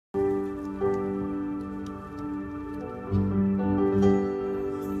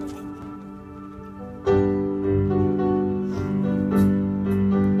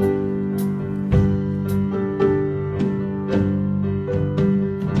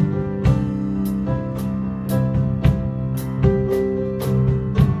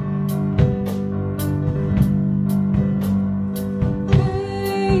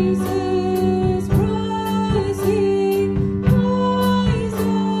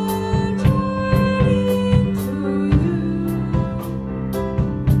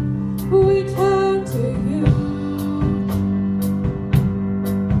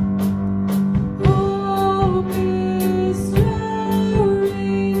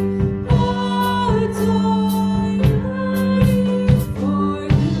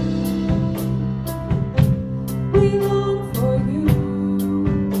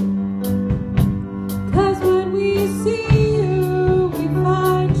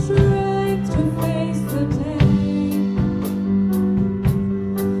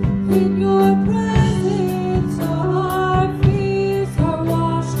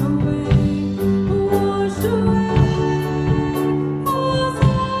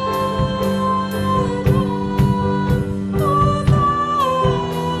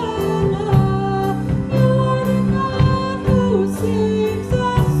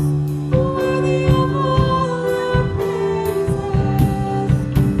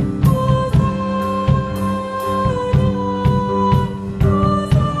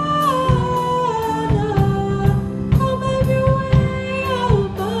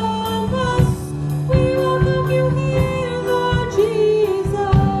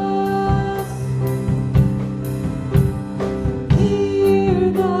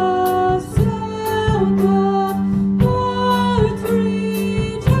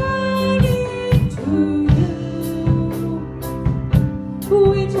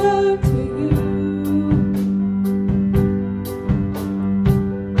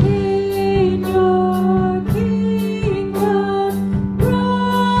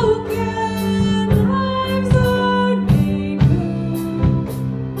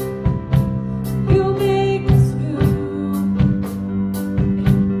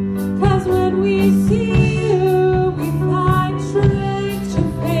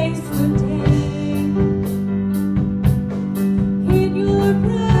In your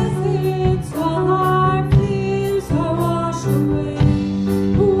presence.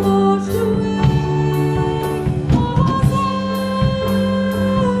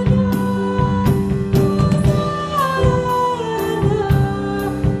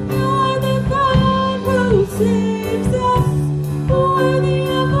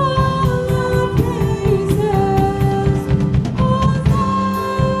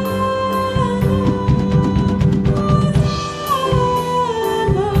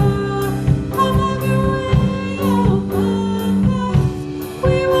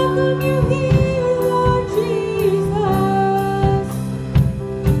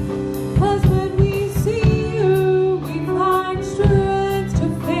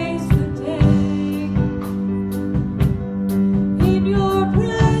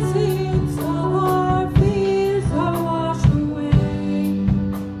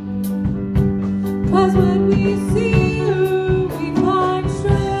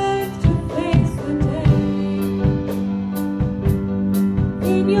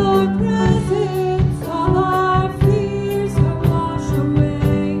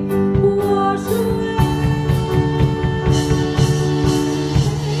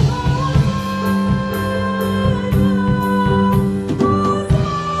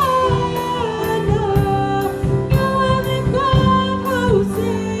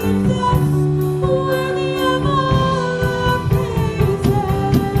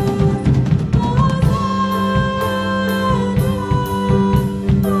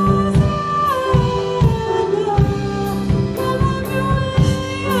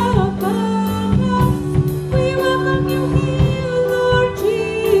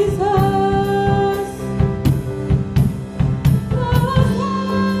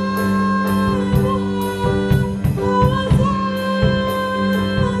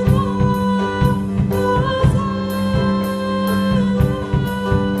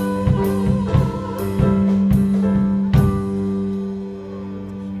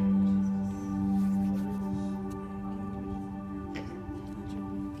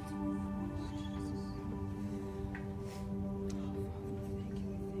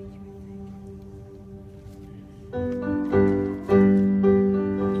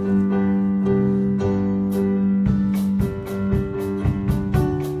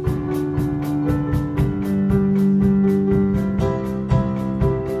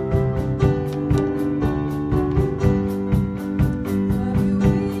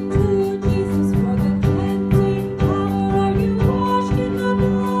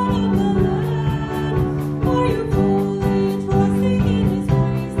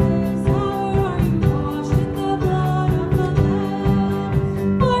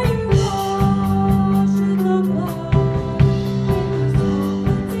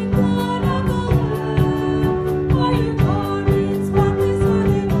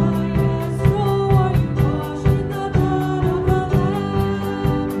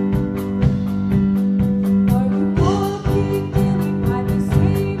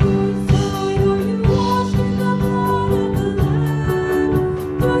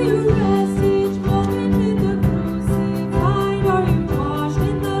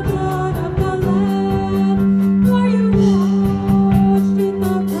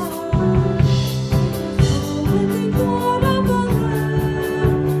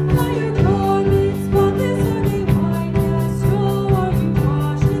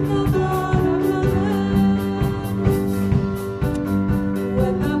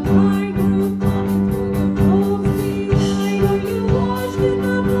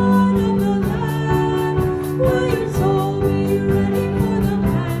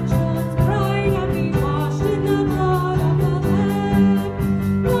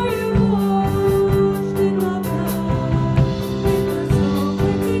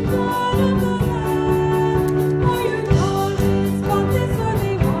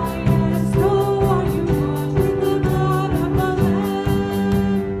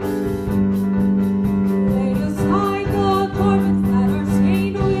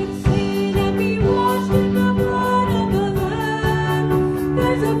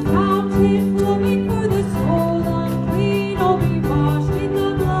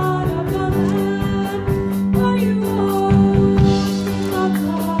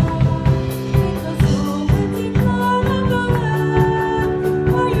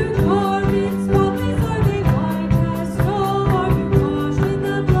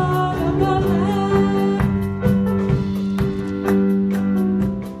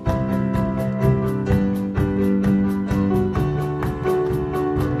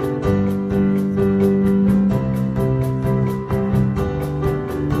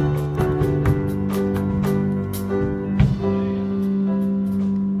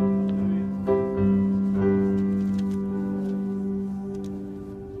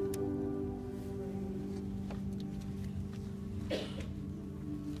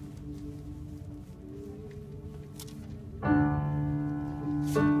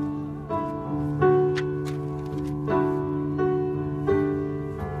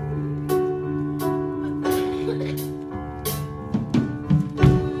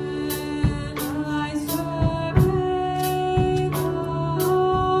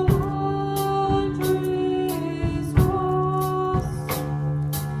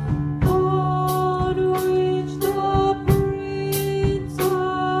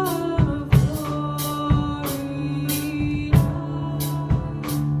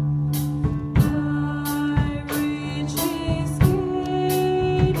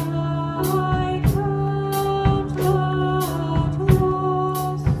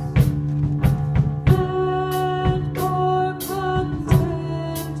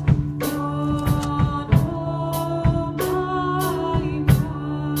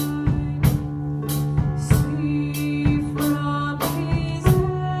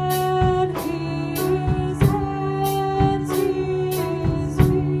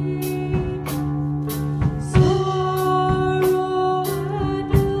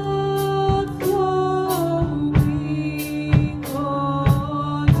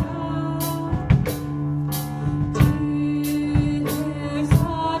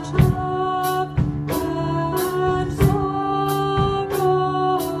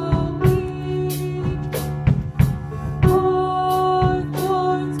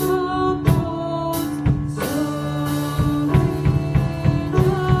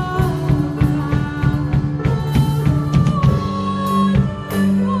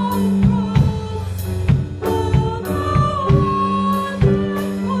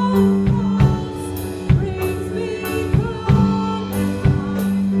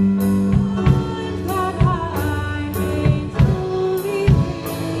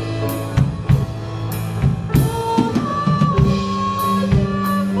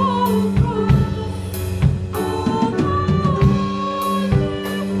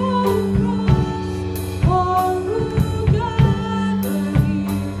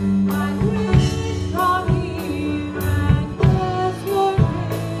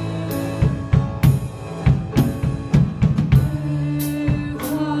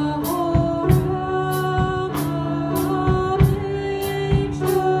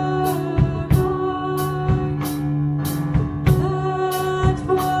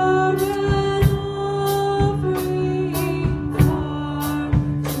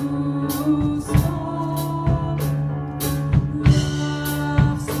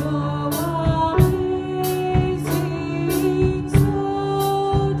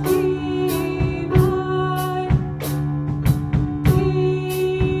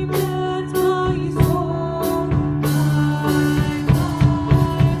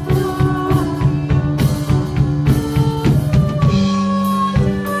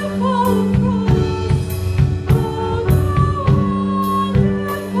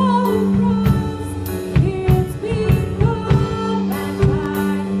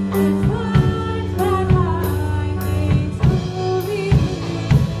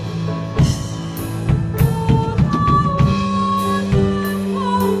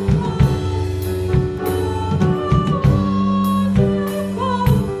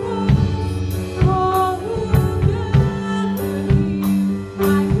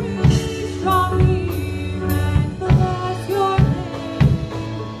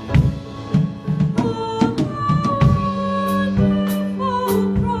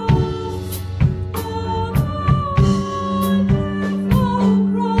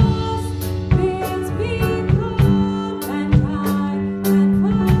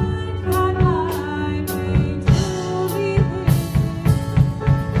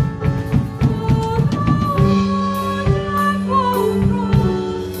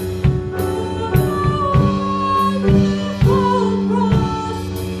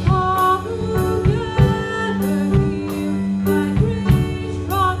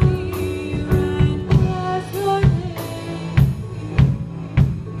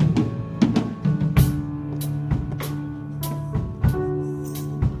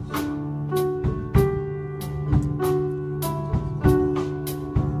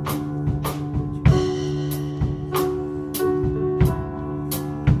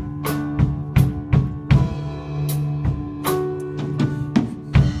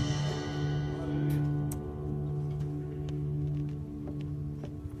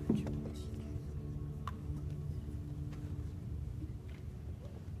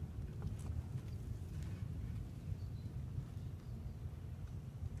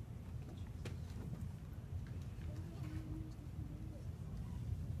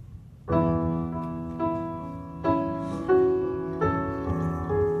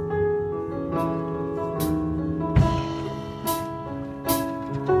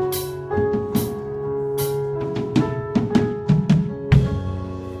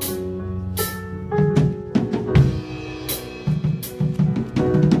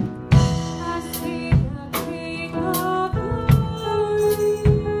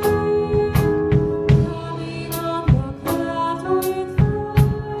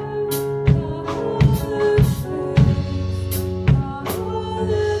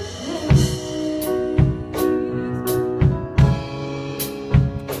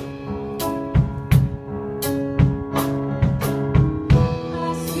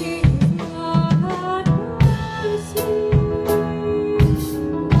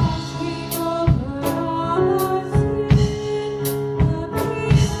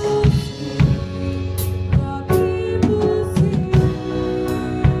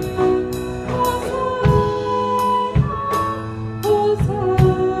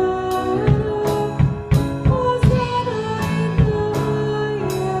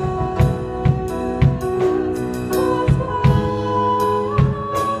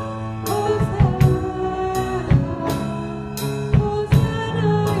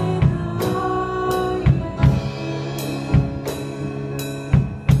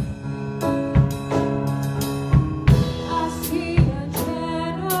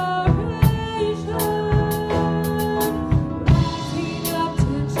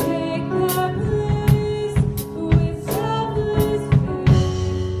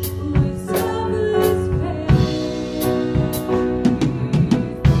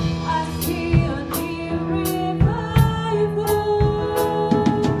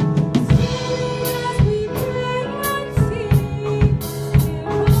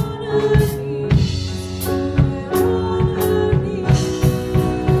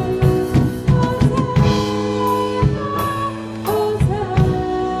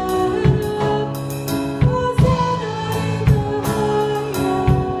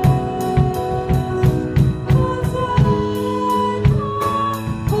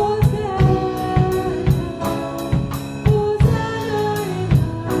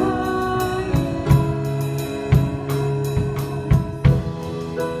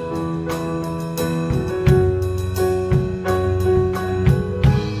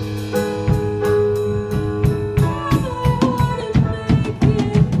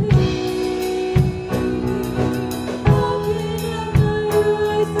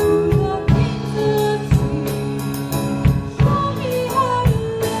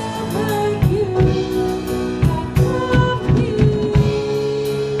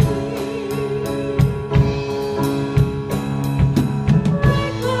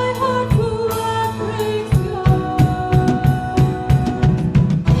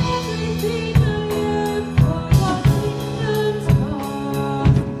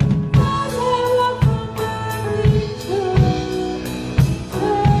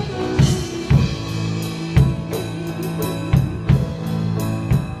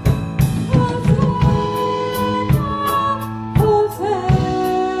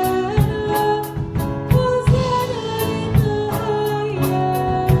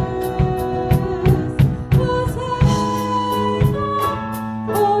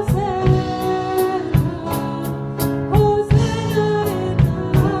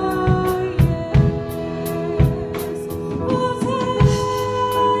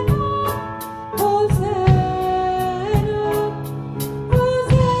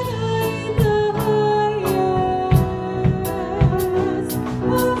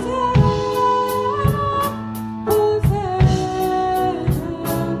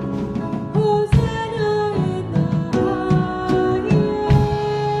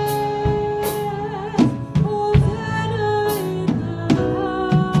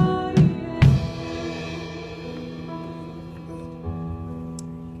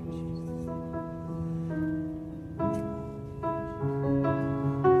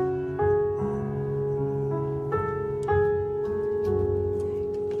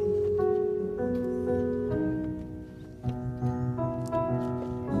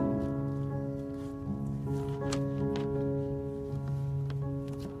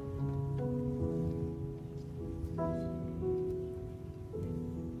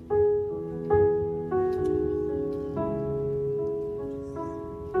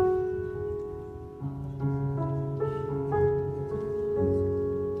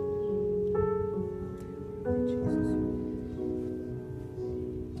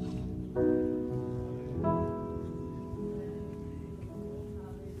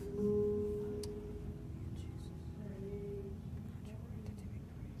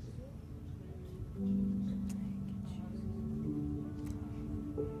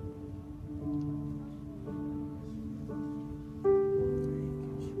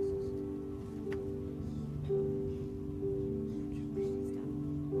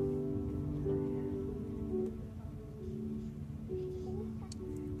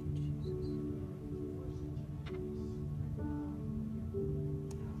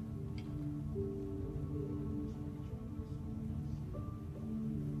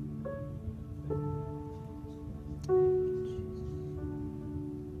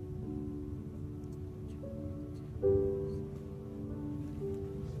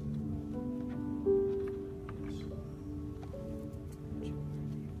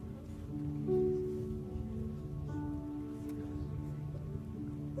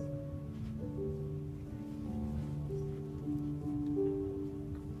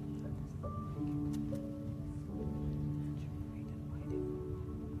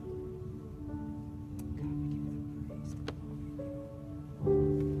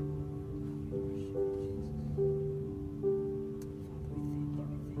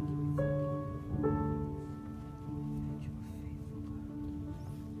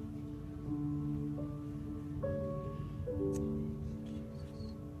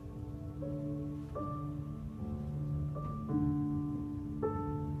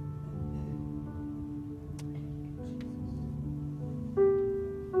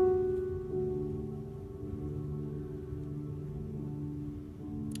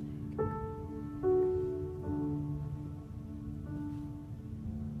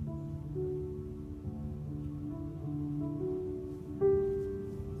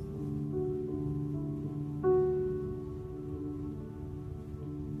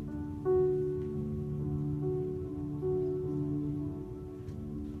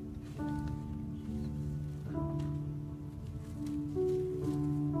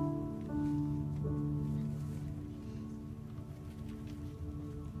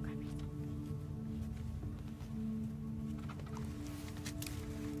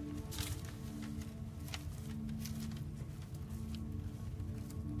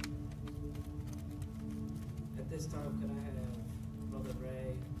 time, could I have Brother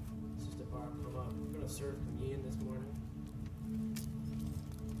Ray, Sister Barb come up? We're going to serve communion this morning.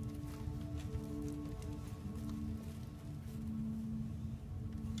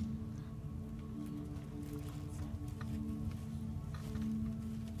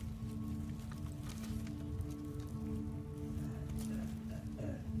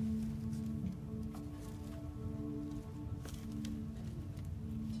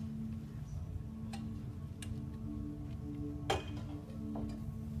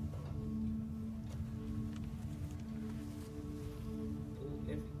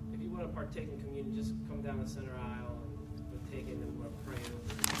 Partake in communion, just come down the center aisle and we'll take it and we're praying over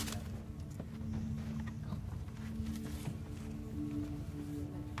it together.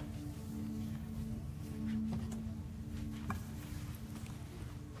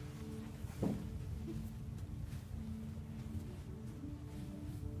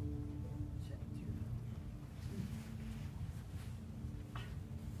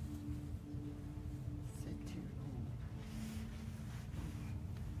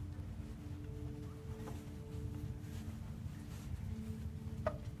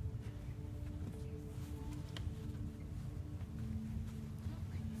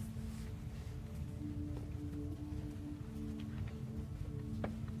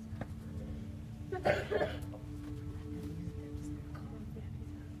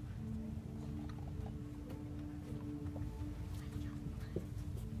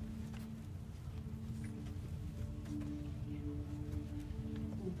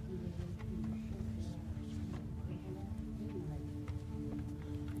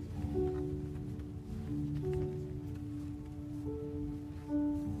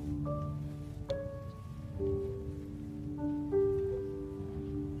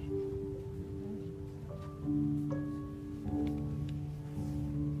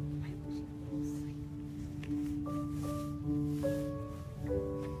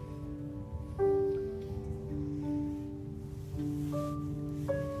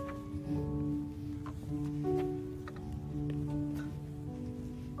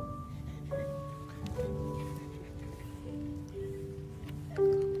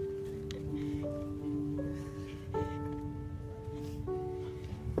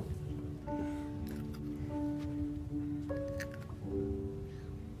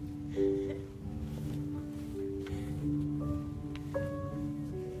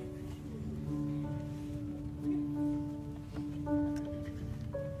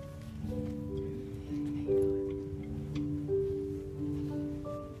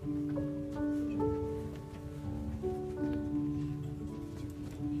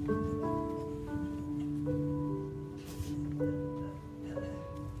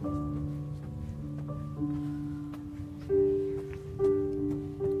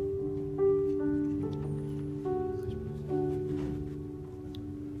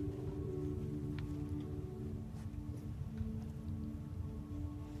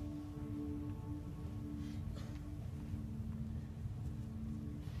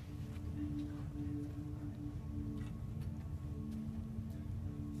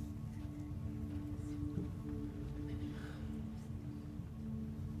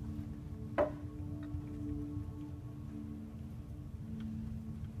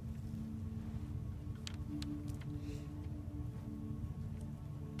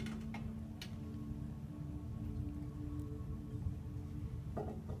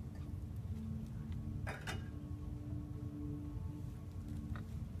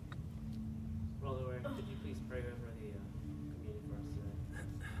 Pray over the communion for us today.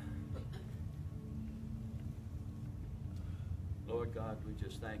 Lord God, we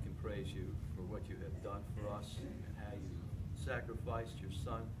just thank and praise you for what you have done for us and how you sacrificed your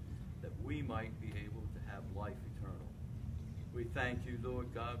Son that we might be able to have life eternal. We thank you,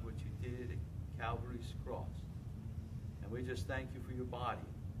 Lord God, what you did at Calvary's cross. And we just thank you for your body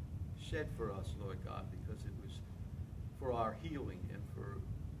shed for us, Lord God, because it was for our healing and for,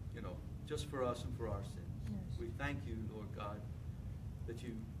 just for us and for our sins. Yes. We thank you, Lord God, that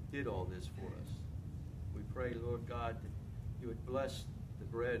you did all this for us. We pray, Lord God, that you would bless the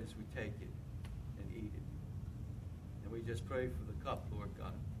bread as we take it and eat it. And we just pray for the cup, Lord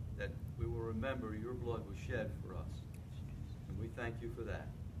God, that we will remember your blood was shed for us. And we thank you for that.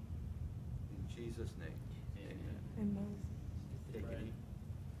 In Jesus' name, amen. Amen. Take it, eat.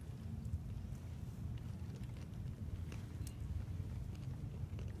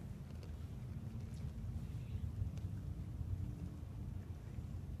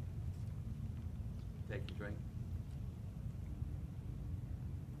 Take your drink.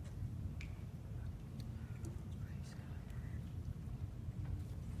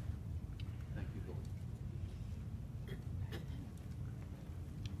 Thank you, Lord.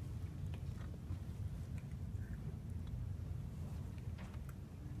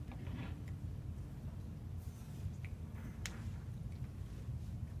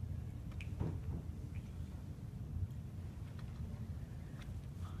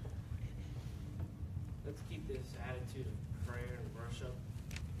 let's keep this attitude of prayer and worship.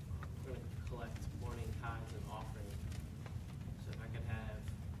 We're going to collect morning tithes and offerings. So if I could have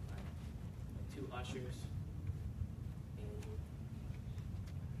like 2 ushers.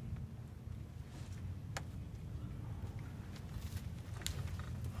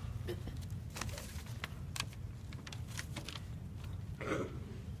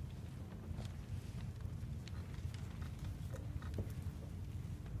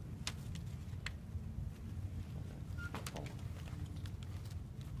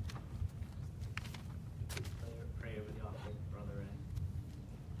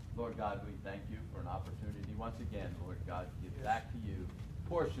 Lord God, we thank you for an opportunity once again, Lord God, to give back to you a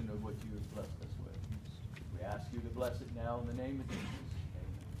portion of what you have blessed us with. We ask you to bless it now in the name of Jesus.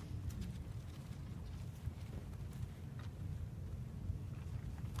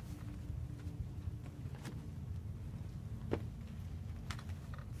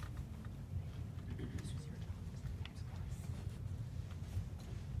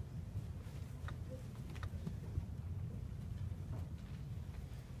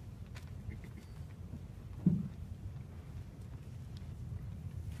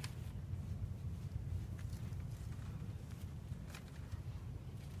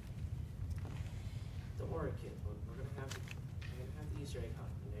 Don't worry, kids. We're gonna have the Easter egg hunt,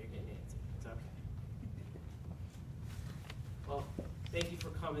 and they're getting antsy. It's okay. Well, thank you for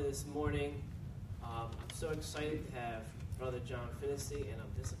coming this morning. I'm so excited to have Brother John Finnessey, and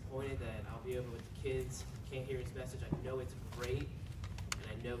I'm disappointed that I'll be over with the kids. Can't hear his message. I know it's great, and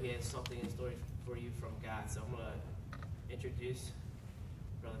I know he has something in store for you from God. So I'm gonna introduce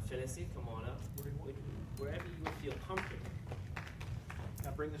Brother Finnessey. Come on up. Wherever you would feel comfortable. Can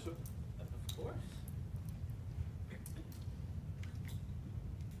I bring this up? Of course.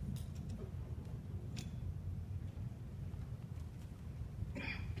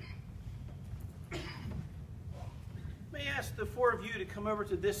 May I ask the 4 of you to come over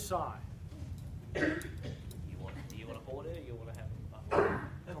to this side? Do you want to hold it, or you want to have it?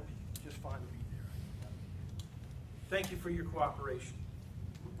 That'll be just fine to be there. Thank you for your cooperation.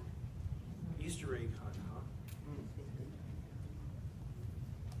 Easter egg hunt, huh?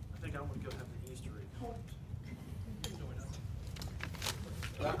 I think I'm going to go have the Easter egg hunt.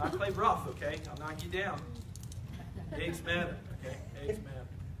 I play rough, okay? I'll knock you down. Eggs matter, okay? Eggs matter.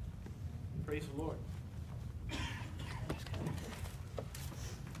 Praise the Lord.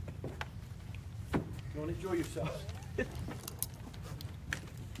 Go and enjoy yourselves.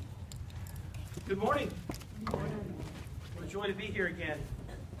 Good morning. What a joy to be here again.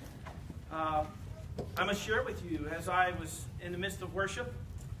 I'm going to share with you, as I was in the midst of worship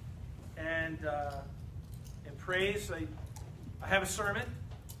and praise, I have a sermon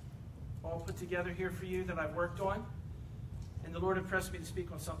all put together here for you that I've worked on, and the Lord impressed me to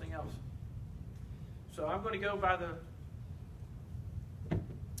speak on something else. So I'm going to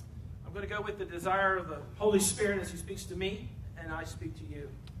go with the desire of the Holy Spirit as He speaks to me, and I speak to you.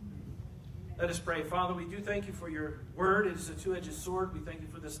 Let us pray. Father, we do thank you for your word. It is a two-edged sword. We thank you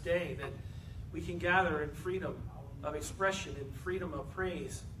for this day that we can gather in freedom of expression and freedom of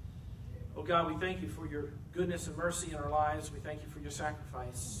praise. Oh God, we thank you for your goodness and mercy in our lives. We thank you for your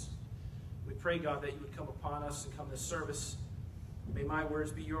sacrifice. We pray, God, that you would come upon us and come this service. May my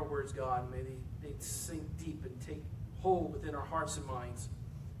words be your words, God. May they sink deep and take hold within our hearts and minds.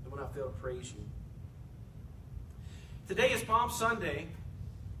 And we'll not fail to praise you. Today is Palm Sunday,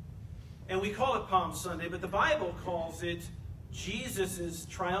 and we call it Palm Sunday, but the Bible calls it Jesus'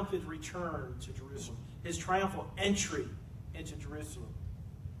 triumphant return to Jerusalem, his triumphal entry into Jerusalem.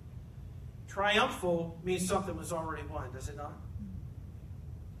 Triumphal means something was already won, does it not?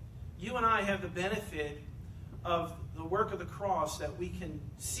 You and I have the benefit of the work of the cross that we can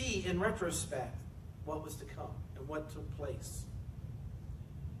see in retrospect what was to come and what took place.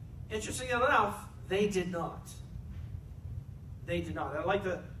 Interestingly enough, they did not. They did not. I'd like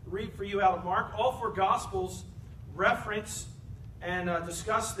to read for you out of Mark. All 4 Gospels reference and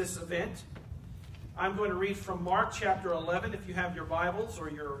discuss this event. I'm going to read from Mark chapter 11 if you have your Bibles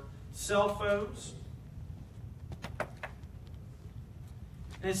or your cell phones.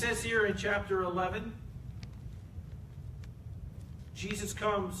 And it says here in chapter 11, Jesus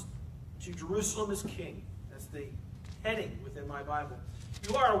comes to Jerusalem as king. That's the heading within my Bible.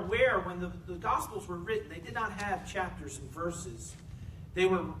 You are aware when the Gospels were written, they did not have chapters and verses. They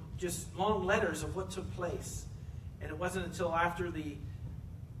were just long letters of what took place. And it wasn't until after the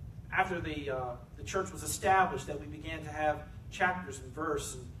church was established that we began to have chapters and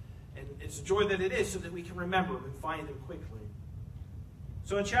verse. And it's a joy that it is so that we can remember them and find them quickly.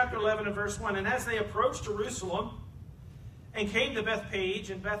 So in chapter 11 and verse 1, and as they approached Jerusalem, and came to Bethpage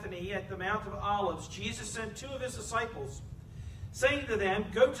and Bethany at the Mount of Olives, Jesus sent 2 of his disciples, saying to them,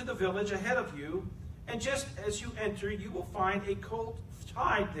 "Go to the village ahead of you, and just as you enter, you will find a colt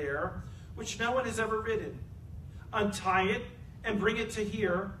tied there, which no one has ever ridden. Untie it and bring it to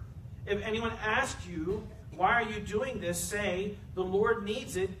here. If anyone asks you, 'Why are you doing this?' say, 'The Lord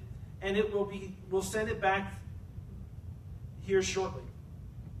needs it, and we'll send it back here shortly.'"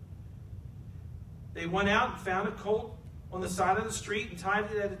 They went out and found a colt on the side of the street and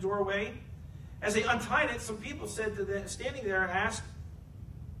tied it at a doorway. As they untied it, some people said to them, standing there, asked,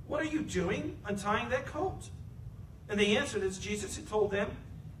 "What are you doing untying that colt?" And they answered as Jesus had told them,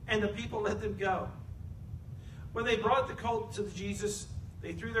 and the people let them go. When they brought the colt to Jesus,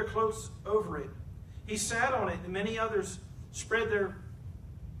 they threw their cloaks over it. He sat on it, and many others spread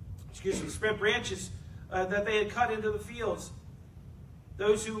branches that they had cut into the fields.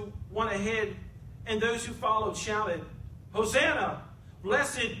 Those who went ahead and those who followed shouted, "Hosanna!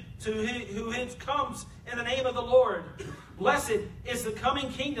 Blessed to who comes in the name of the Lord. Blessed is the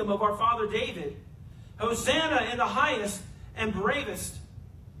coming kingdom of our father David. Hosanna in the highest and bravest."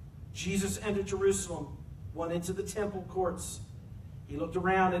 Jesus entered Jerusalem, went into the temple courts. He looked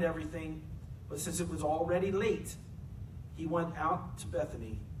around at everything, but since it was already late, he went out to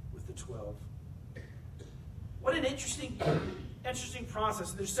Bethany with the 12. What an interesting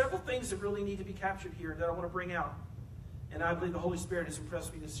process. There's several things that really need to be captured here that I want to bring out. And I believe the Holy Spirit has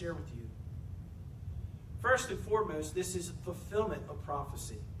impressed me to share with you. First and foremost, this is fulfillment of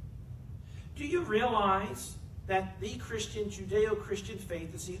prophecy. Do you realize that the Christian, Judeo-Christian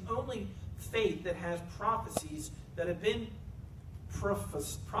faith is the only faith that has prophecies that have been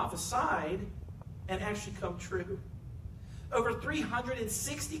prophesied and actually come true? Over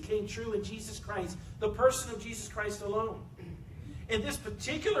 360 came true in Jesus Christ, the person of Jesus Christ alone. In this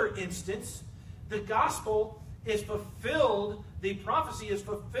particular instance, the gospel is fulfilled, the prophecy is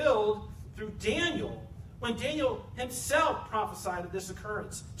fulfilled through Daniel, when Daniel himself prophesied of this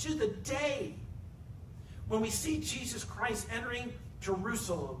occurrence, to the day when we see Jesus Christ entering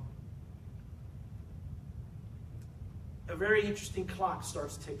Jerusalem. A very interesting clock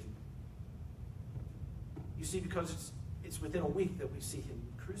starts ticking. You see, because it's within a week that we see him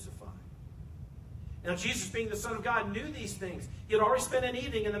crucified. Now, Jesus, being the Son of God, knew these things. He had already spent an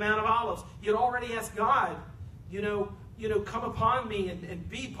evening in the Mount of Olives. He had already asked God, come upon me and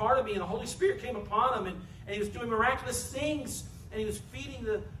be part of me. And the Holy Spirit came upon him, and he was doing miraculous things. And he was feeding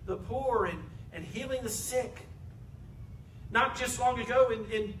the poor and healing the sick. Not just long ago,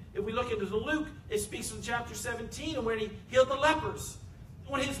 if we look into Luke, it speaks in chapter 17, and where he healed the lepers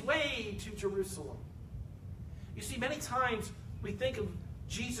on his way to Jerusalem. You see, many times we think of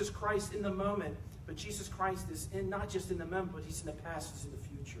Jesus Christ in the moment, but Jesus Christ is not just in the moment, but he's in the past, he's in the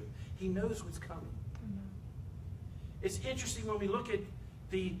future. He knows what's coming. It's interesting when we look at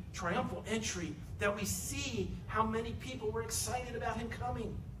the triumphal entry that we see how many people were excited about him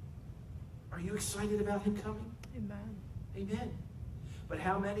coming. Are you excited about him coming? Amen. Amen. But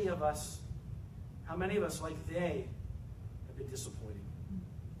how many of us, like they, have been disappointed?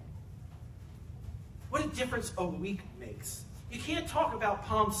 What a difference a week makes. You can't talk about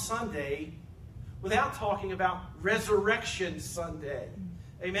Palm Sunday without talking about Resurrection Sunday.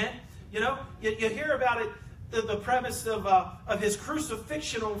 Amen? You hear about it, the premise of his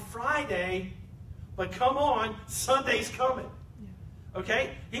crucifixion on Friday, but come on, Sunday's coming.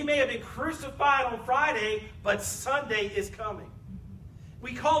 Okay? He may have been crucified on Friday, but Sunday is coming.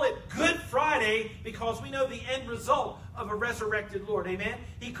 We call it Good Friday because we know the end result of a resurrected Lord. Amen?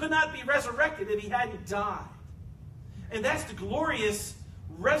 He could not be resurrected if he hadn't died. And that's the glorious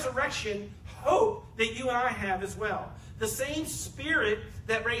resurrection hope that you and I have as well. The same Spirit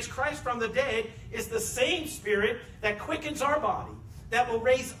that raised Christ from the dead is the same Spirit that quickens our body, that will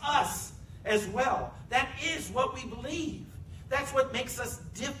raise us as well. That is what we believe. That's what makes us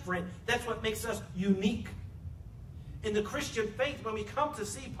different. That's what makes us unique. In the Christian faith, when we come to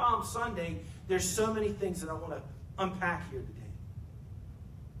see Palm Sunday, there's so many things that I want to unpack here today.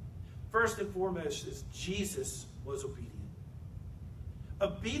 First and foremost is Jesus was obedient.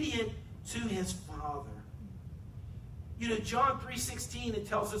 Obedient to his Father. John 3:16, it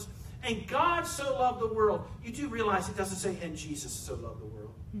tells us, and God so loved the world. You do realize it doesn't say, and Jesus so loved the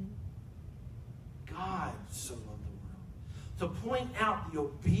world. God so loved the world. To point out the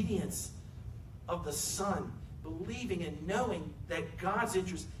obedience of the Son, believing and knowing that God's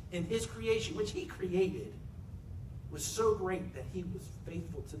interest in his creation, which he created, was so great that he was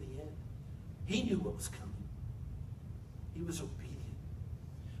faithful to the end. He knew what was coming. He was obedient.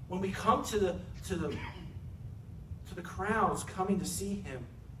 When we come to the crowds coming to see him,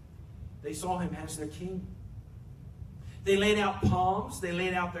 they saw him as their king. They laid out palms. They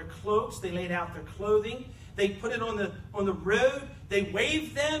laid out their cloaks. They laid out their clothing. They put it on the road. They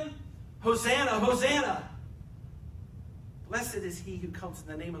waved them. Hosanna, Hosanna. Blessed is he who comes in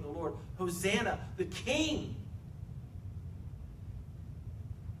the name of the Lord. Hosanna, the King.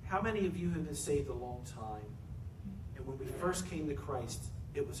 How many of you have been saved a long time? And when we first came to Christ,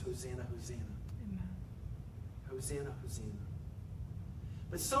 it was Hosanna, Hosanna. Amen. Hosanna, Hosanna.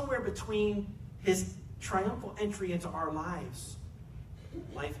 But somewhere between his triumphal entry into our lives,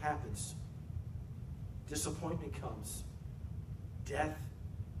 life happens. Disappointment comes. Death,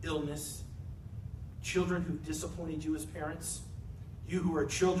 illness, children who disappointed you as parents, you who are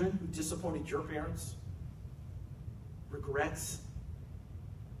children who disappointed your parents, regrets.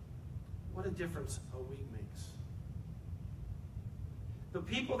 What a difference a week makes. The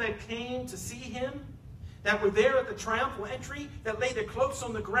people that came to see him, that were there at the triumphal entry, that laid their cloaks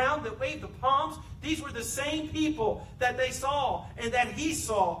on the ground, that waved the palms, these were the same people that they saw and that he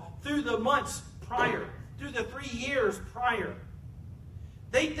saw through the months prior, through the 3 years prior.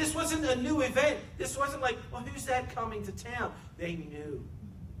 This wasn't a new event. This wasn't like, well, who's that coming to town? They knew.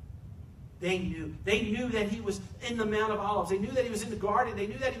 They knew. They knew that he was in the Mount of Olives. They knew that he was in the garden. They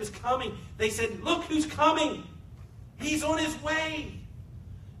knew that he was coming. They said, look who's coming. He's on his way.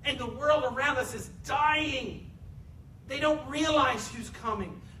 And the world around us is dying. They don't realize who's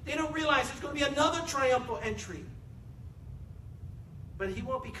coming. They don't realize there's going to be another triumphal entry. But he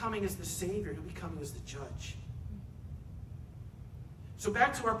won't be coming as the Savior. He'll be coming as the Judge. So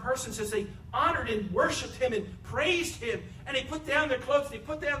back to our person says they honored and worshipped him and praised him. And they put down their cloaks, they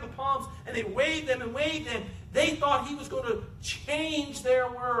put down the palms, and they waved them and waved them. They thought he was going to change their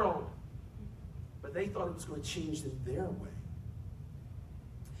world. But they thought it was going to change them their way.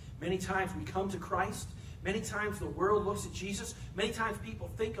 Many times we come to Christ. Many times the world looks at Jesus. Many times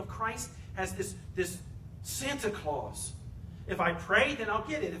people think of Christ as this Santa Claus. If I pray, then I'll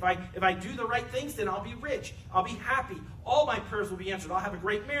get it. If I do the right things, then I'll be rich. I'll be happy. All my prayers will be answered. I'll have a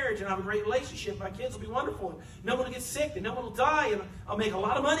great marriage and I'll have a great relationship. My kids will be wonderful. And no one will get sick and no one will die. And I'll make a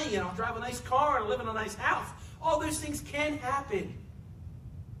lot of money and I'll drive a nice car and live in a nice house. All those things can happen.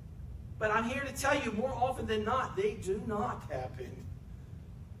 But I'm here to tell you, more often than not, they do not happen.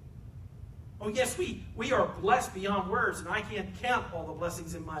 Oh, yes, we are blessed beyond words, and I can't count all the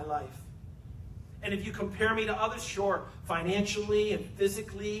blessings in my life. And if you compare me to others, sure, financially and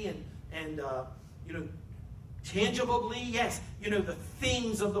physically and tangibly, yes, the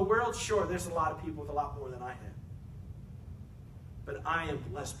things of the world, sure, there's a lot of people with a lot more than I have. But I am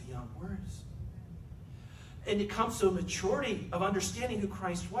blessed beyond words. And it comes to a maturity of understanding who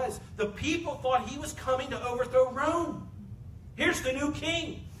Christ was. The people thought he was coming to overthrow Rome. Here's the new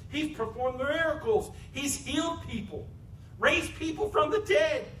king. He's performed miracles. He's healed people, raised people from the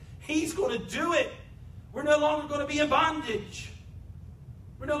dead. He's going to do it. We're no longer going to be in bondage.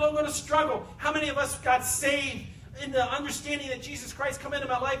 We're no longer going to struggle. How many of us got saved in the understanding that Jesus Christ, come into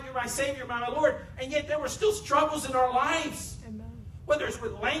my life, you're my Savior, you're my Lord, and yet there were still struggles in our lives. Amen. Whether it's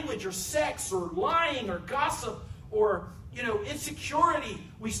with language or sex or lying or gossip or, insecurity,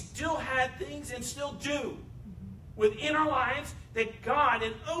 we still had things and still do within our lives that God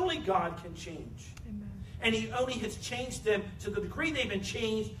and only God can change. Amen. And he only has changed them to the degree they've been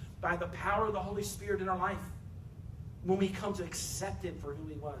changed by the power of the Holy Spirit in our life. When we come to accept him for who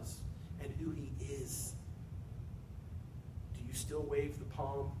he was and who he is. Do you still wave the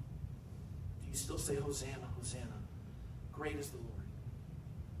palm? Do you still say, Hosanna, Hosanna? Great is the Lord.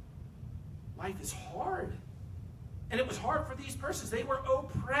 Life is hard. And it was hard for these persons. They were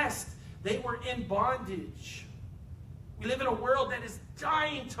oppressed. They were in bondage. We live in a world that is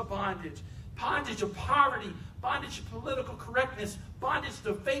dying to bondage. Bondage of poverty, bondage to political correctness, bondage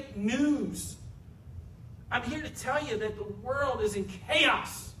to fake news. I'm here to tell you that the world is in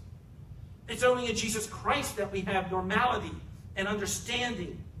chaos. It's only in Jesus Christ that we have normality and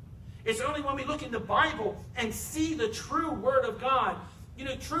understanding. It's only when we look in the Bible and see the true Word of God.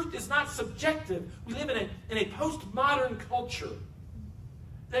 Truth is not subjective. We live in a postmodern culture.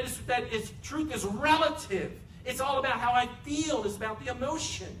 Truth is relative. It's all about how I feel. It's about the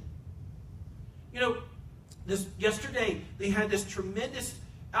emotion. Yesterday they had this tremendous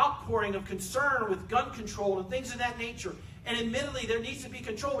outpouring of concern with gun control and things of that nature. And admittedly, there needs to be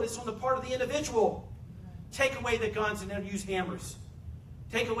control, but it's on the part of the individual. Take away the guns and they'll use hammers.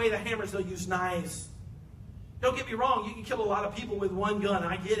 Take away the hammers, they'll use knives. Don't get me wrong, you can kill a lot of people with one gun.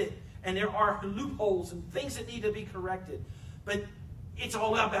 I get it. And there are loopholes and things that need to be corrected. But it's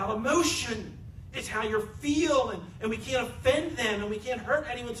all about emotion. It's how you feel, and we can't offend them, and we can't hurt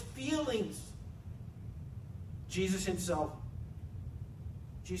anyone's feelings. Jesus himself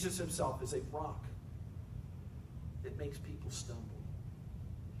is a rock. that makes people stumble.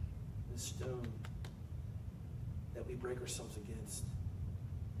 The stone that we break ourselves against.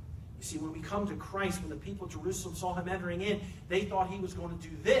 You see, when we come to Christ, when the people of Jerusalem saw him entering in, they thought he was going to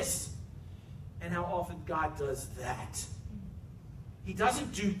do this. And how often God does that. He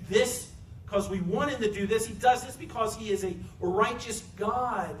doesn't do this because we want him to do this. He does this because he is a righteous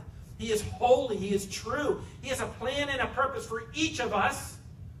God. He is holy. He is true. He has a plan and a purpose for each of us.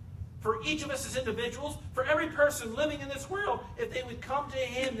 For each of us as individuals. For every person living in this world. If they would come to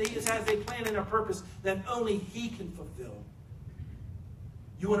him, he has a plan and a purpose that only he can fulfill.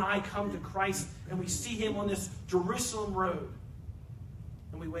 You and I come to Christ and we see him on this Jerusalem road.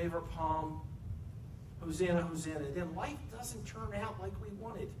 And we wave our palm. Hosanna, Hosanna. And then life doesn't turn out like we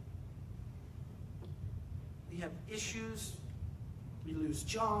wanted. We have issues. We lose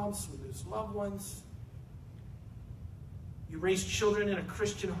jobs. We lose loved ones. You raise children in a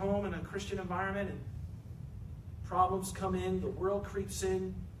Christian home, in a Christian environment, and problems come in. The world creeps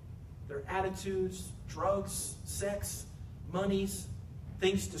in. Their attitudes, drugs, sex, monies,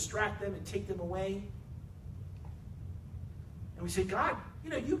 things distract them and take them away. And we say, God,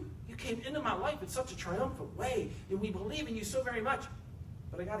 you came into my life in such a triumphant way, and we believe in you so very much.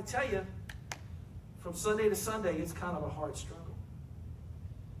 But I got to tell you, from Sunday to Sunday, it's kind of a hard struggle.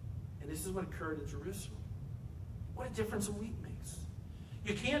 And this is what occurred in Jerusalem. What a difference a week makes.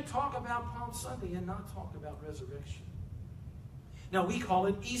 You can't talk about Palm Sunday and not talk about resurrection. Now, we call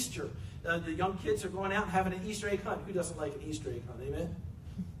it Easter. The young kids are going out and having an Easter egg hunt. Who doesn't like an Easter egg hunt? Amen?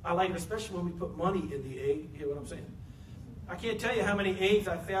 I like it especially when we put money in the egg. You hear what I'm saying? I can't tell you how many eggs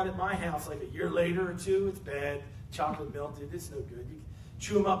I found at my house like a year later or two. It's bad. Chocolate melted. It's no good. You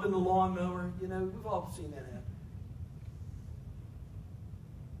chew them up in the lawnmower. We've all seen that happen.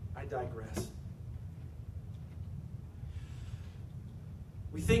 I digress.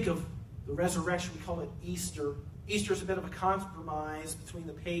 We think of the resurrection, we call it Easter. Easter is a bit of a compromise between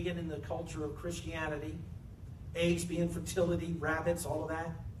the pagan and the culture of Christianity. Eggs being fertility, rabbits, all of that.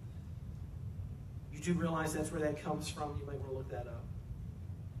 You do realize that's where that comes from. You might want to look that up.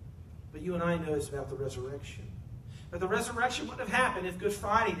 But you and I know it's about the resurrection. But the resurrection wouldn't have happened if Good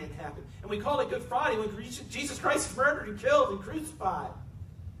Friday didn't happen. And we call it Good Friday when Jesus Christ is murdered and killed and crucified.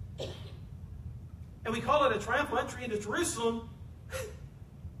 And we call it a triumphal entry into Jerusalem.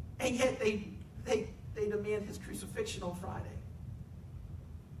 And yet they demand his crucifixion on Friday.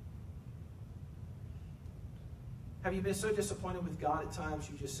 Have you been so disappointed with God at times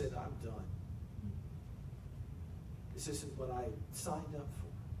you just said, I'm done? This isn't what I signed up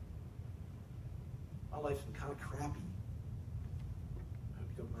for. My life's been kind of crappy. I hope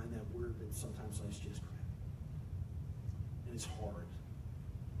you don't mind that word, but sometimes life's just crappy. And it's hard.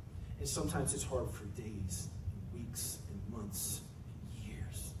 And sometimes it's hard for days, and weeks, and months.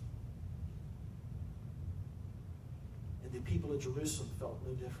 The people of Jerusalem felt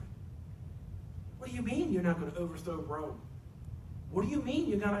no different. What do you mean you're not going to overthrow Rome? What do you mean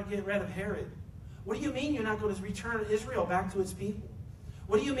you're not going to get rid of Herod? What do you mean you're not going to return Israel back to its people?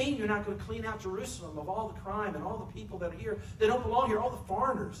 What do you mean you're not going to clean out Jerusalem of all the crime and all the people that are here that don't belong here, all the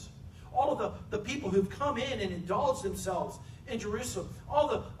foreigners, all of the people who've come in and indulged themselves in Jerusalem, all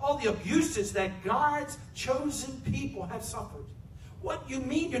the abuses that God's chosen people have suffered? What you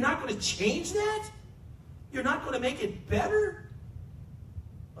mean you're not going to change that? You're not going to make it better?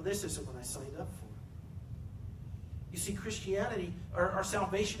 Well, this isn't what I signed up for. You see, Christianity, our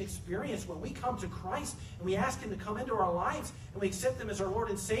salvation experience, when we come to Christ and we ask him to come into our lives and we accept him as our Lord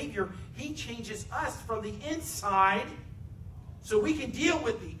and Savior, he changes us from the inside so we can deal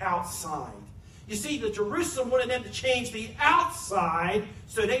with the outside. You see, the Jerusalem wanted them to change the outside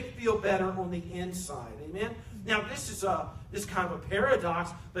so they feel better on the inside. Amen? Now, this is kind of a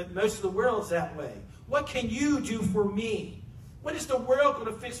paradox, but most of the world's that way. What can you do for me? What is the world going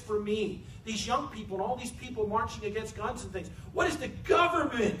to fix for me? These young people and all these people marching against guns and things. What is the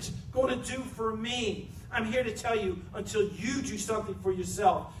government going to do for me? I'm here to tell you, until you do something for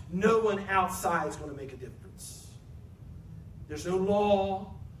yourself, no one outside is going to make a difference. There's no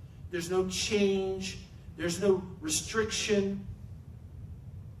law. There's no change. There's no restriction.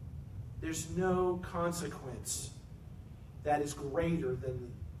 There's no consequence that is greater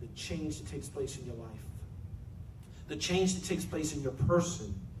than the change that takes place in your life. The change that takes place in your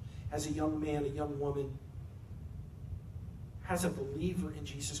person as a young man, a young woman, as a believer in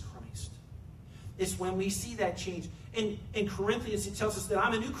Jesus Christ. It's when we see that change. In Corinthians, it tells us that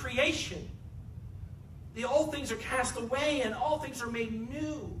I'm a new creation. The old things are cast away and all things are made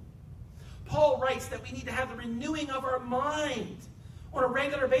new. Paul writes that we need to have the renewing of our mind on a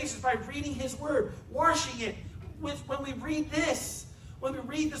regular basis by reading his word, washing it when we read this, when we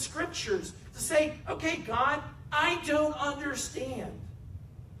read the scriptures, to say, okay, God, I don't understand.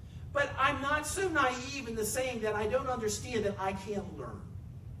 But I'm not so naive in the saying that I don't understand that I can't learn.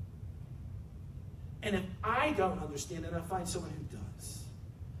 And if I don't understand it, I find someone who does.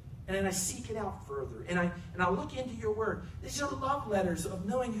 And then I seek it out further. And I look into your word. These are love letters of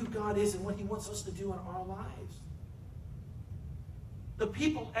knowing who God is and what he wants us to do in our lives. The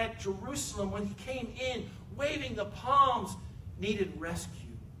people at Jerusalem, when he came in, waving the palms, needed rescue.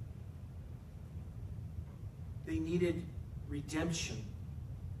 They needed redemption.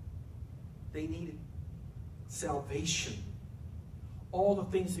 They needed salvation. All the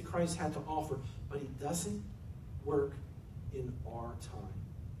things that Christ had to offer. But he doesn't work in our time.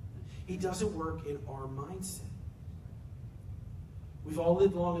 He doesn't work in our mindset. We've all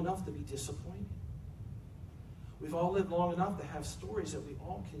lived long enough to be disappointed. We've all lived long enough to have stories that we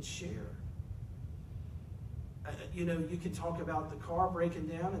all can share. You know, you can talk about the car breaking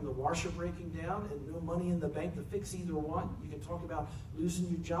down and the washer breaking down and no money in the bank to fix either one. You can talk about losing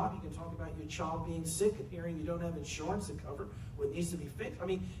your job. You can talk about your child being sick and hearing you don't have insurance to cover what needs to be fixed. I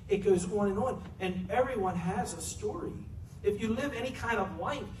mean, it goes on and on. And everyone has a story. If you live any kind of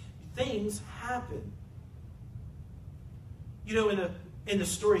life, things happen. You know, in the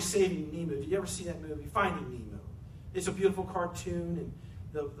story Saving Nemo, if you ever see that movie, Finding Nemo, it's a beautiful cartoon, and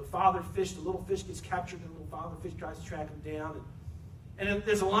the father fish, the little fish gets captured, and the little father fish tries to track him down. And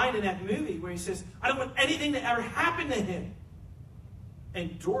there's a line in that movie where he says, I don't want anything to ever happen to him.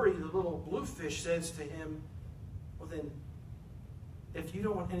 And Dory, the little blue fish, says to him, well then, if you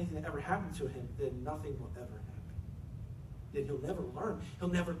don't want anything to ever happen to him, then nothing will ever happen. Then he'll never learn. He'll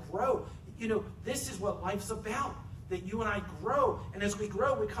never grow. You know, this is what life's about, that you and I grow. And as we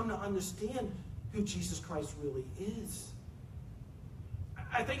grow, we come to understand who Jesus Christ really is.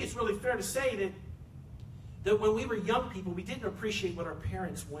 I think it's really fair to say that when we were young people, we didn't appreciate what our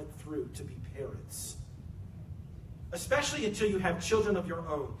parents went through to be parents. Especially until you have children of your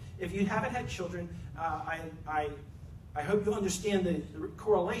own. If you haven't had children, I hope you understand the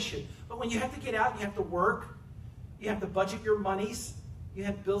correlation. But when you have to get out, you have to work, you have to budget your monies, you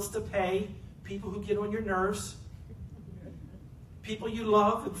have bills to pay, people who get on your nerves, people you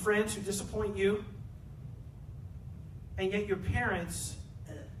love and friends who disappoint you. And yet your parents,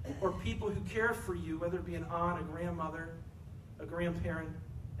 or people who care for you, whether it be an aunt, a grandmother, a grandparent,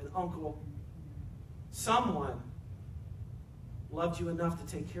 an uncle, someone loved you enough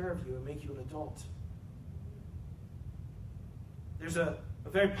to take care of you and make you an adult. There's a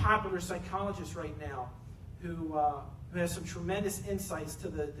very popular psychologist right now who has some tremendous insights to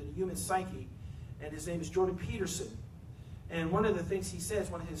the human psyche, and his name is Jordan Peterson. And one of the things he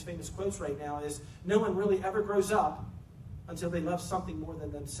says, one of his famous quotes right now is, no one really ever grows up until they love something more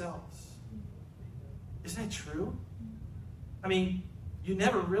than themselves. Isn't that true? I mean, you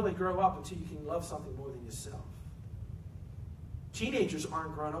never really grow up until you can love something more than yourself. Teenagers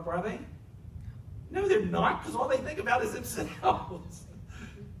aren't grown up, are they? No, they're not, because all they think about is themselves.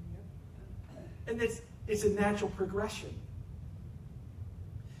 And it's a natural progression.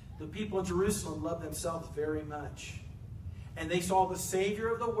 The people in Jerusalem loved themselves very much. And they saw the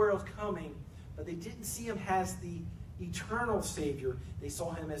Savior of the world coming, but they didn't see him as the eternal Savior. They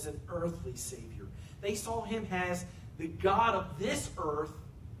saw him as an earthly Savior. They saw him as the God of this earth,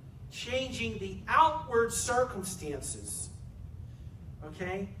 changing the outward circumstances.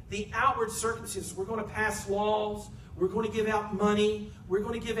 Okay? The outward circumstances. We're going to pass laws. We're going to give out money. We're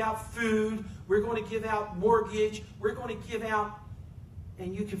going to give out food. We're going to give out mortgage. We're going to give out,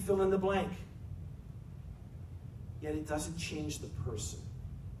 and you can fill in the blank. Yet it doesn't change the person.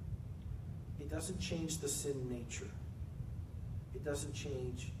 It doesn't change the sin nature. It doesn't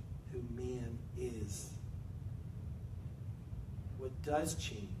change who man is. What does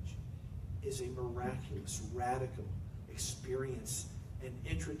change is a miraculous, radical experience and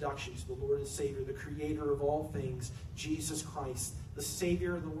introduction to the Lord and Savior, the Creator of all things, Jesus Christ, the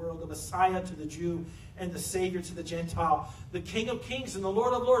Savior of the world, the Messiah to the Jew and the Savior to the Gentile, the King of Kings and the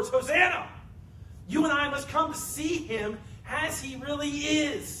Lord of Lords. Hosanna! You and I must come to see him as he really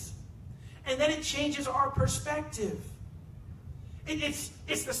is. And then it changes our perspective. It's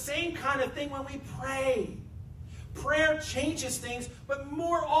the same kind of thing when we pray. Prayer changes things, but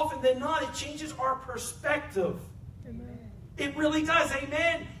more often than not, it changes our perspective. Amen. It really does.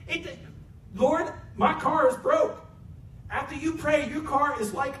 Amen. Lord, my car is broke. After you pray, your car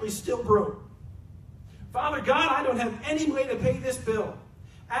is likely still broke. Father God, I don't have any way to pay this bill.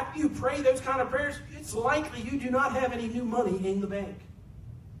 After you pray those kind of prayers, it's likely you do not have any new money in the bank.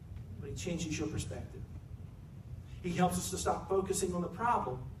 But he changes your perspective. He helps us to stop focusing on the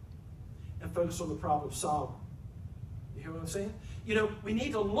problem and focus on the problem solver. You hear what I'm saying? You know, we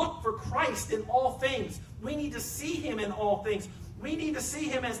need to look for Christ in all things. We need to see him in all things. We need to see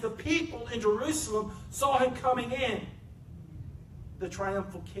him as the people in Jerusalem saw him coming in, the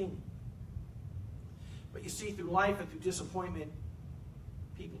triumphal king. But you see, through life and through disappointment,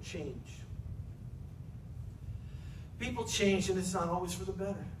 people change. People change, and it's not always for the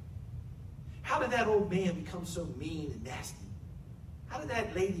better. How did that old man become so mean and nasty? How did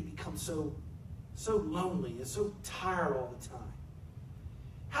that lady become so lonely and so tired all the time?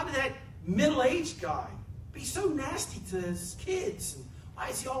 How did that middle-aged guy be so nasty to his kids? And why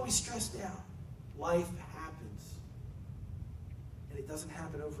is he always stressed out? Life happens. And it doesn't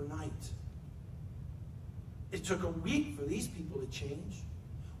happen overnight. It took a week for these people to change.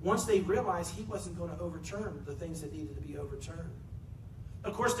 Once they realized he wasn't going to overturn the things that needed to be overturned.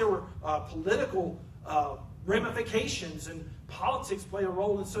 Of course, there were political ramifications, and politics play a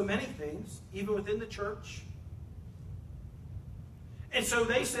role in so many things, even within the church. And so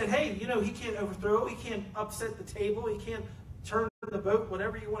they said, hey, you know, he can't overthrow, he can't upset the table, he can't turn the boat,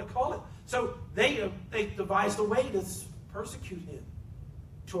 whatever you want to call it. So they devised a way to persecute him,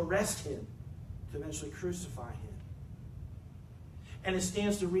 to arrest him, to eventually crucify him. And it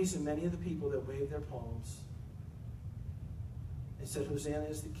stands to reason many of the people that waved their palms and said, Hosanna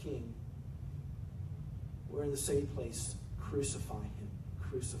is the king, we're in the same place, crucify him,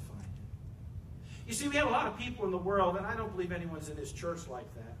 crucify him. You see, we have a lot of people in the world, and I don't believe anyone's in this church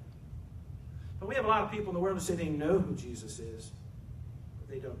like that, but we have a lot of people in the world who say they know who Jesus is, but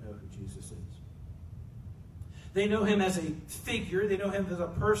they don't know who Jesus is. They know him as a figure. They know him as a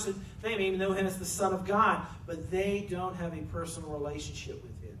person. They may even know him as the Son of God, but they don't have a personal relationship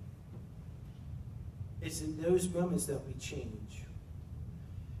with him. It's in those moments that we change.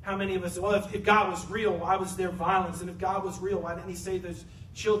 How many of us say, well, if God was real, why was there violence? And if God was real, why didn't he save those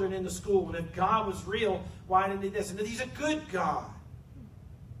children in the school? And if God was real, why didn't he this? And if he's a good God.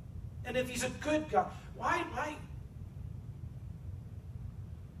 And if he's a good God, why?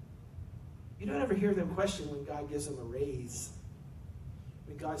 You don't ever hear them question when God gives them a raise,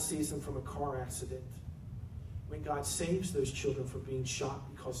 when God saves them from a car accident, when God saves those children from being shot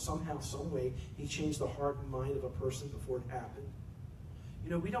because somehow, some way, he changed the heart and mind of a person before it happened. You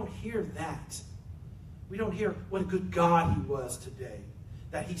know, we don't hear that. We don't hear what a good God he was today,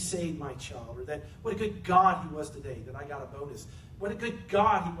 that he saved my child, or that what a good God he was today, that I got a bonus. What a good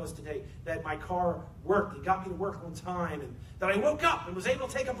God he was today, that my car worked and got me to work on time, and that I woke up and was able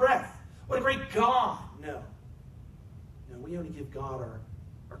to take a breath. What a great God. No. No, we only give God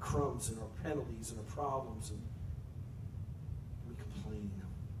our crumbs and our penalties and our problems, and we complain.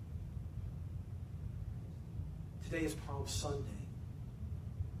 Today is Palm Sunday.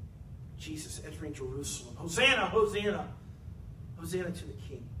 Jesus entering Jerusalem. Hosanna, Hosanna. Hosanna to the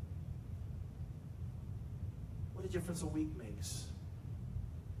King. What a difference a week makes.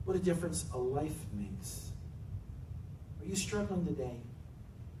 What a difference a life makes. Are you struggling today?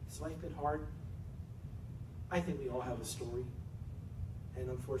 Has life been hard? I think we all have a story. And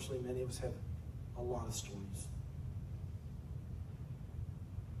unfortunately, many of us have a lot of stories.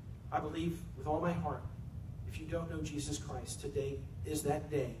 I believe with all my heart, if you don't know Jesus Christ, today is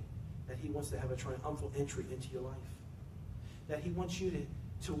that day that he wants to have a triumphal entry into your life. That he wants you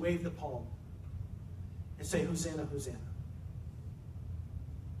to wave the palm and say, Hosanna, Hosanna.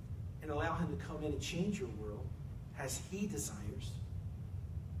 And allow him to come in and change your world as he desires.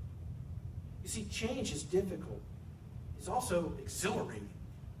 You see, change is difficult. It's also exhilarating,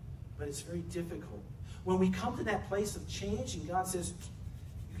 but it's very difficult. When we come to that place of change and God says,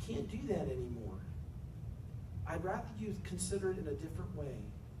 you can't do that anymore, I'd rather you consider it in a different way.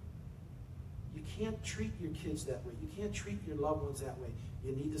 You can't treat your kids that way. You can't treat your loved ones that way.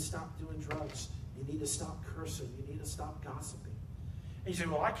 You need to stop doing drugs. You need to stop cursing. You need to stop gossiping. And you say,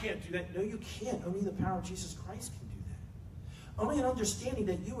 well, I can't do that. No, you can't. Only the power of Jesus Christ can do that. Only an understanding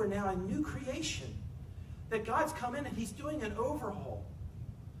that you are now a new creation. That God's come in and he's doing an overhaul.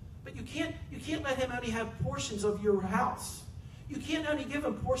 But you can't let him only have portions of your house. You can't only give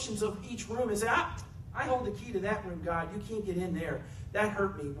him portions of each room and say, I hold the key to that room, God. You can't get in there. That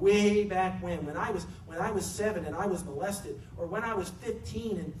hurt me way back when I was 7 and I was molested, or when I was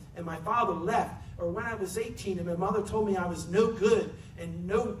 15 and my father left, or when I was 18 and my mother told me I was no good and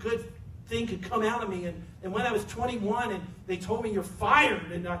no good thing could come out of me, and when I was 21 and they told me you're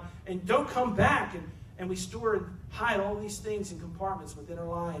fired and don't come back, and we store and hide all these things in compartments within our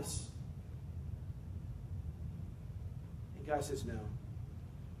lives. And God says, no.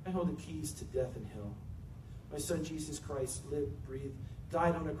 I hold the keys to death and hell. My son Jesus Christ lived, breathed,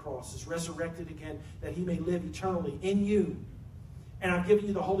 died on a cross, is resurrected again, that he may live eternally in you. And I've given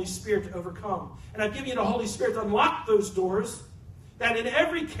you the Holy Spirit to overcome. And I've given you the Holy Spirit to unlock those doors, that in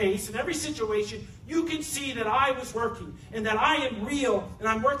every case, in every situation, you can see that I was working and that I am real and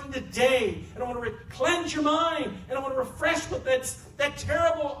I'm working today. And I want to cleanse your mind and I want to refresh with that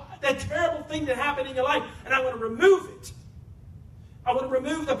terrible thing that happened in your life, and I want to remove it. I want to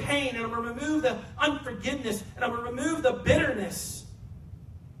remove the pain, and I want to remove the unforgiveness, and I want to remove the bitterness.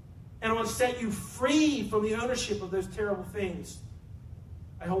 And I want to set you free from the ownership of those terrible things.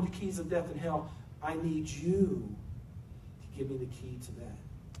 I hold the keys of death and hell. I need you to give me the key to that.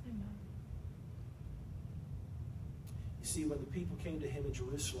 Amen. You see, when the people came to him in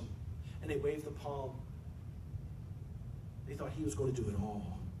Jerusalem and they waved the palm, they thought he was going to do it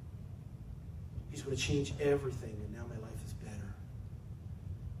all. He's going to change everything, and now my life is better.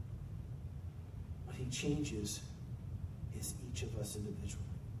 What he changes is each of us individually.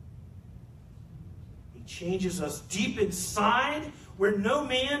 He changes us deep inside where no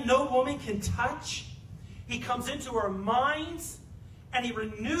man, no woman can touch. He comes into our minds and he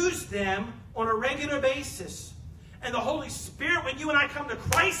renews them on a regular basis. And the Holy Spirit, when you and I come to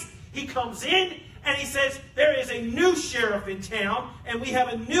Christ, he comes in and he says, there is a new sheriff in town, and we have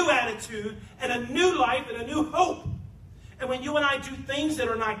a new attitude and a new life and a new hope. And when you and I do things that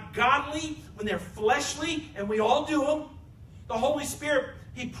are not godly, when they're fleshly, and we all do them, the Holy Spirit,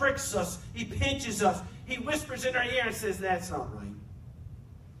 he pricks us, he pinches us, he whispers in our ear and says, that's not right.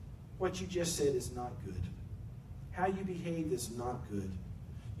 What you just said is not good. How you behaved is not good.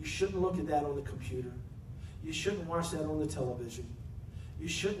 You shouldn't look at that on the computer. You shouldn't watch that on the television. You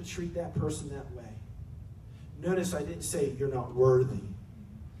shouldn't treat that person that way. Notice I didn't say you're not worthy.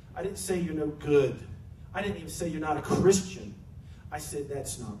 I didn't say you're no good. I didn't even say you're not a Christian. I said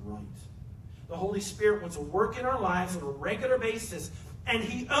that's not right. The Holy Spirit wants to work in our lives on a regular basis, and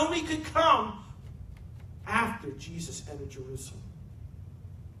he only could come after Jesus entered Jerusalem.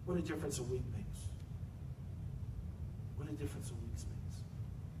 What a difference a week makes. What a difference a week makes.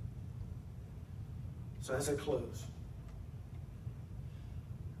 So as I close,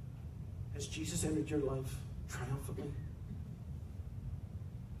 has Jesus entered your life triumphantly?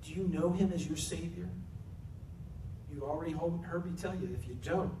 Do you know him as your Savior? You already heard me tell you, if you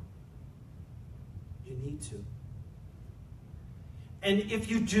don't, you need to. And if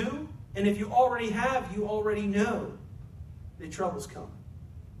you do, and if you already have, you already know that troubles come.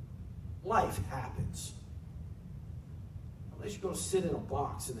 Life happens. Unless you're going to sit in a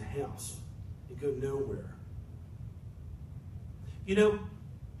box in the house and go nowhere. You know,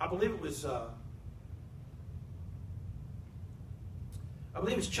 I believe it was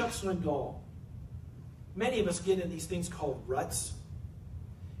Chuck Swindoll. Many of us get in these things called ruts.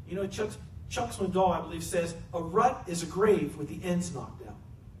 You know, Chuck Swindoll, I believe, says, a rut is a grave with the ends knocked out.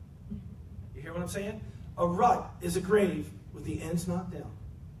 You hear what I'm saying? A rut is a grave with the ends knocked out.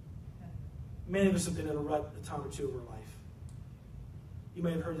 Many of us have been in a rut a time or two of our life. You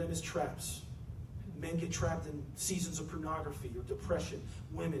may have heard them as traps. Men get trapped in seasons of pornography or depression.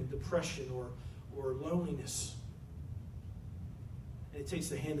 Women, depression or loneliness. And it takes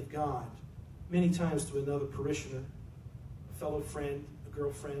the hand of God many times to another parishioner, a fellow friend, a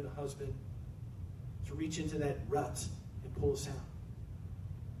girlfriend, a husband, to reach into that rut and pull us out.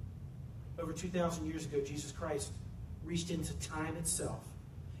 Over 2,000 years ago, Jesus Christ reached into time itself.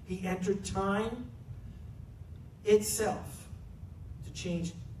 He entered time itself to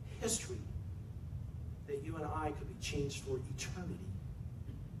change history, that you and I could be changed for eternity.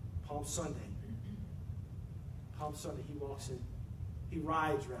 Palm Sunday. Palm Sunday, he walks in. He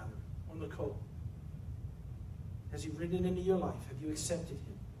rides, rather, on the colt. Has he ridden into your life? Have you accepted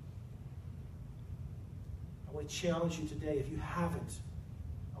him? I want to challenge you today. If you haven't,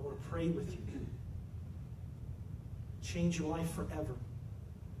 I want to pray with you. Change your life forever.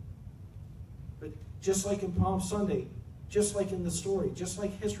 But just like in Palm Sunday, just like in the story, just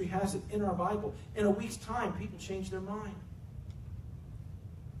like history has it in our Bible, in a week's time, people change their mind.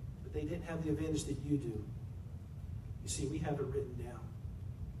 But they didn't have the advantage that you do. You see, we have it written down.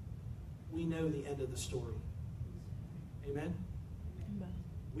 We know the end of the story. Amen? Amen.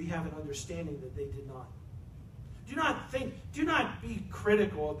 We have an understanding that they did not. Do not be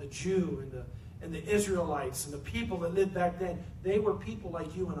critical of the Jew and the Israelites and the people that lived back then. They were people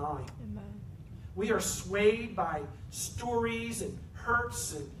like you and I. Amen. We are swayed by stories and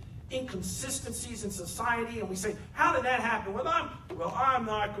hurts and inconsistencies in society, and we say, how did that happen? Well, I'm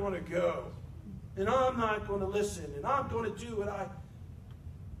not going to go. And I'm not going to listen. And I'm going to do what I...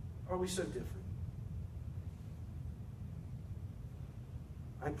 Are we so different?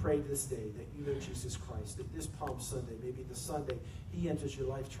 I pray this day that you know Jesus Christ, that this Palm Sunday may be the Sunday he enters your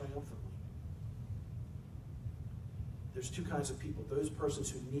life triumphantly. There's two kinds of people. Those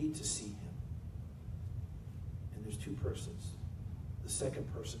persons who need to see him. And there's two persons. The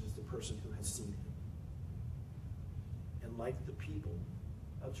second person is the person who has seen him. And like the people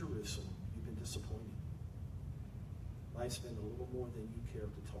of Jerusalem, you've been disappointed. Life's been a little more than you care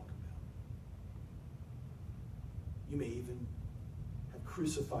to talk about. You may even have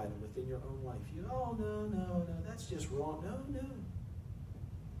crucified him within your own life. Oh, no, that's just wrong. No.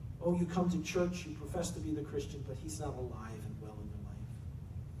 Oh, you come to church, you profess to be the Christian, but he's not alive and well in your life.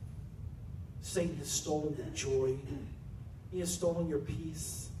 Satan has stolen the joy. He has stolen your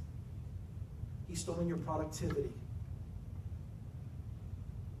peace. He's stolen your productivity.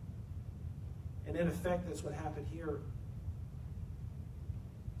 And in effect, that's what happened here.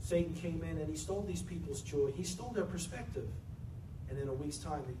 Satan came in and he stole these people's joy. He stole their perspective. And in a week's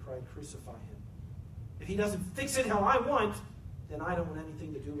time, they cried, crucify him. If he doesn't fix it how I want, then I don't want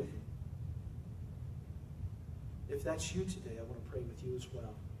anything to do with him. If that's you today, I want to pray with you as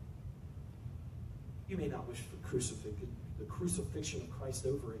well. You may not wish for the crucifixion of Christ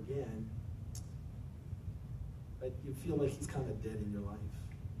over again, but you feel like he's kind of dead in your life.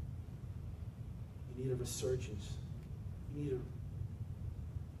 You need a resurgence. You need a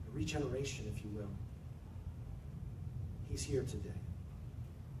regeneration, if you will. He's here today.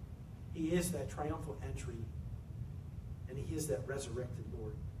 He is that triumphal entry, and he is that resurrected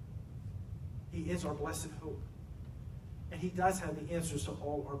Lord. He is our blessed hope, and he does have the answers to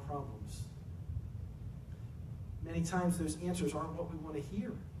all our problems. Many times those answers aren't what we want to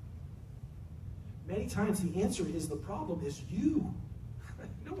hear. Many times the answer is the problem is you.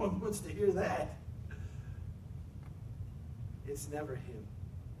 No one wants to hear that. It's never him.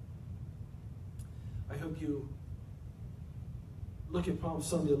 I hope you look at Palm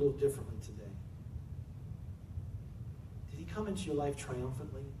Sunday a little differently today. Did he come into your life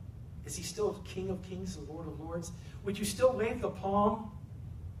triumphantly? Is he still King of Kings and Lord of Lords? Would you still wave the palm?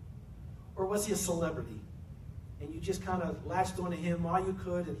 Or was he a celebrity? And you just kind of latched onto him while you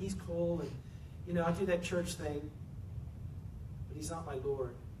could, and he's cool, and, I do that church thing, but he's not my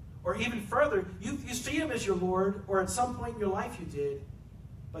Lord. Or even further, you see him as your Lord, or at some point in your life you did,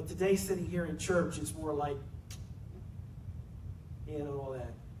 but today sitting here in church, it's more like, all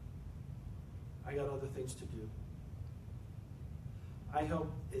that. I got other things to do. I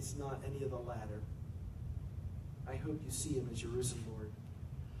hope it's not any of the latter. I hope you see him as your risen Lord.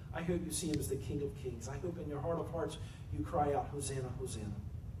 I hope you see him as the King of Kings. I hope in your heart of hearts you cry out, Hosanna, Hosanna.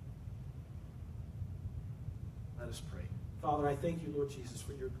 Let us pray. Father, I thank you, Lord Jesus,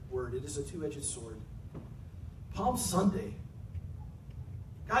 for your word. It is a two-edged sword. Palm Sunday.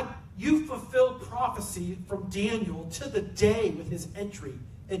 God, you fulfilled prophecy from Daniel to the day with his entry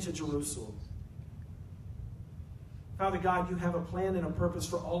into Jerusalem. Father God, you have a plan and a purpose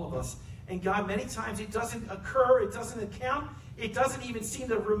for all of us. And God, many times it doesn't occur, it doesn't account, it doesn't even seem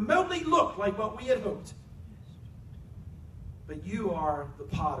to remotely look like what we had hoped. But you are the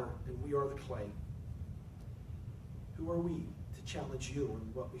potter and we are the clay. Who are we to challenge you on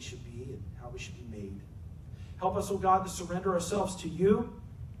what we should be and how we should be made? Help us, oh God, to surrender ourselves to you,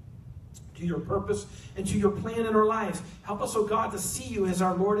 to your purpose, and to your plan in our lives. Help us, oh God, to see you as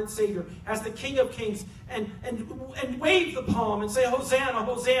our Lord and Savior, as the King of Kings, and wave the palm and say, Hosanna,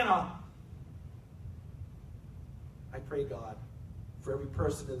 Hosanna. I pray, God, for every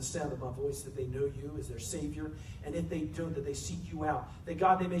person in the sound of my voice, that they know you as their Savior, and if they don't, that they seek you out. That,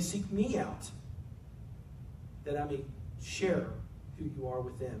 God, they may seek me out, that I may share who you are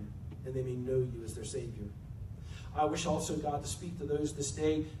with them, and they may know you as their Savior. I wish also, God, to speak to those this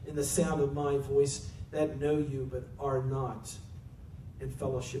day in the sound of my voice that know you but are not in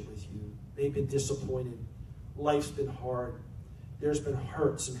fellowship with you. They've been disappointed. Life's been hard. There's been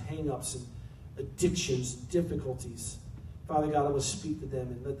hurts and hang-ups and addictions and difficulties. Father God, I will speak to them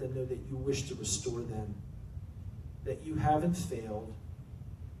and let them know that you wish to restore them, that you haven't failed,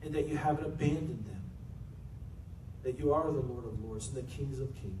 and that you haven't abandoned them, that you are the Lord of Lords and the Kings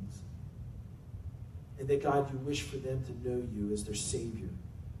of Kings. And that, God, you wish for them to know you as their Savior.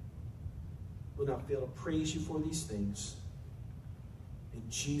 We'll not fail to praise you for these things. In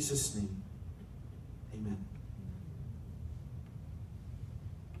Jesus' name, amen.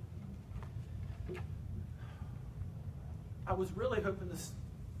 I was really hoping this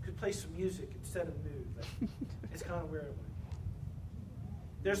could play some music instead of mood, but it's kind of where it went.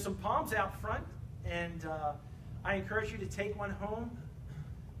 There's some palms out front, and I encourage you to take one home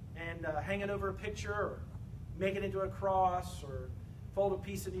and hang it over a picture, or make it into a cross, or fold a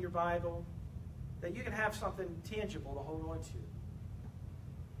piece into your Bible, that you can have something tangible to hold on to.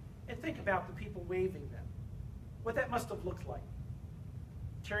 And think about the people waving them, what that must have looked like.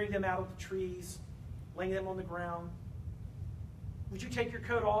 Carrying them out of the trees, laying them on the ground, Would you take your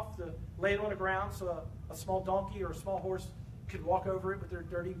coat off, to lay it on the ground so a small donkey or a small horse could walk over it with their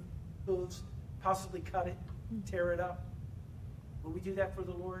dirty hooves, possibly cut it, tear it up? Will we do that for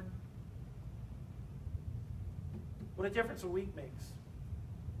the Lord? What a difference a week makes.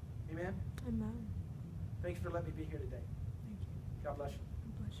 Amen? Amen. Thanks for letting me be here today. Thank you. God bless you.